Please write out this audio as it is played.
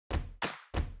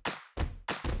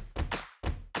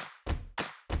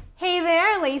Hey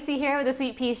there, Lacey here with the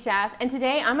Sweet Pea Chef, and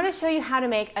today I'm going to show you how to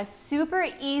make a super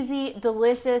easy,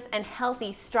 delicious, and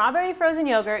healthy strawberry frozen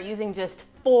yogurt using just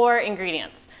 4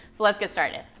 ingredients. So let's get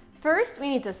started. First, we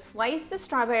need to slice the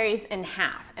strawberries in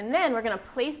half, and then we're going to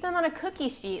place them on a cookie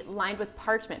sheet lined with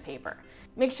parchment paper.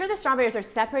 Make sure the strawberries are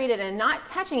separated and not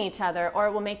touching each other, or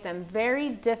it will make them very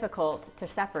difficult to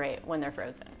separate when they're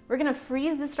frozen. We're going to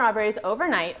freeze the strawberries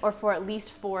overnight or for at least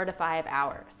 4 to 5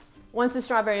 hours. Once the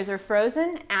strawberries are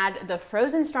frozen, add the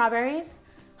frozen strawberries,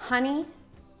 honey,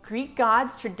 Greek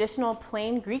God's traditional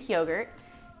plain Greek yogurt,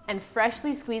 and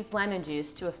freshly squeezed lemon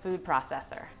juice to a food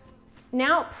processor.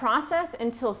 Now process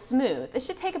until smooth. This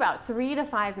should take about 3 to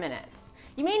 5 minutes.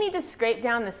 You may need to scrape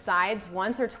down the sides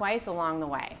once or twice along the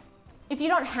way. If you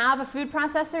don't have a food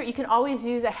processor, you can always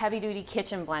use a heavy-duty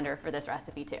kitchen blender for this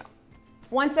recipe too.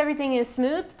 Once everything is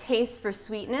smooth, taste for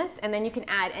sweetness, and then you can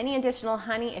add any additional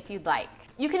honey if you'd like.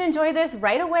 You can enjoy this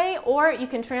right away, or you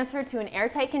can transfer to an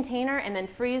airtight container and then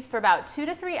freeze for about 2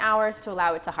 to 3 hours to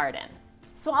allow it to harden.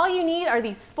 So all you need are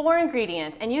these 4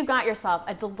 ingredients, and you've got yourself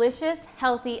a delicious,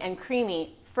 healthy, and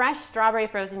creamy, fresh strawberry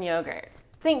frozen yogurt.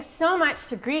 Thanks so much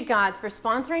to Greek Gods for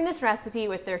sponsoring this recipe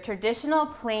with their traditional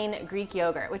plain Greek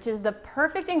yogurt, which is the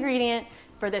perfect ingredient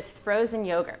for this frozen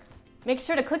yogurt. Make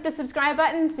sure to click the subscribe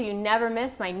button so you never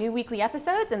miss my new weekly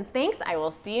episodes, and thanks, I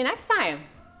will see you next time.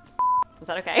 Is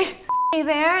that okay? Hey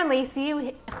there, Lacey.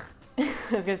 I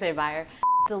was gonna say Baier.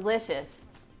 Delicious,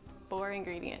 4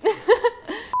 ingredient.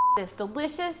 This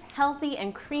delicious, healthy,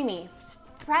 and creamy,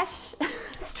 fresh